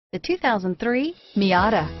The 2003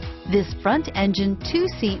 Miata. This front-engine,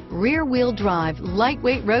 two-seat, rear-wheel drive,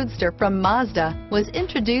 lightweight roadster from Mazda was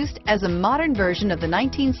introduced as a modern version of the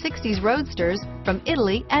 1960s roadsters from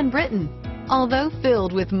Italy and Britain. Although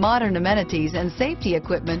filled with modern amenities and safety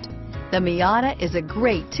equipment, the Miata is a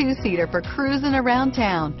great two-seater for cruising around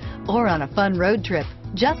town or on a fun road trip,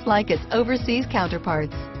 just like its overseas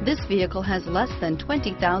counterparts. This vehicle has less than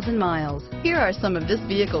 20,000 miles. Here are some of this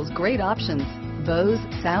vehicle's great options: Bose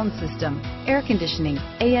sound system, air conditioning,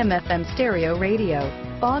 AM/FM stereo radio,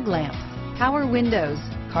 fog lamps, power windows,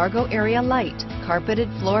 cargo area light, carpeted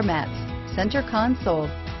floor mats, center console,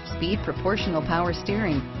 speed proportional power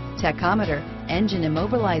steering, tachometer, engine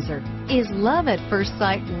immobilizer. Is love at first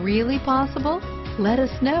sight really possible? Let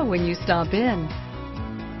us know when you stop in.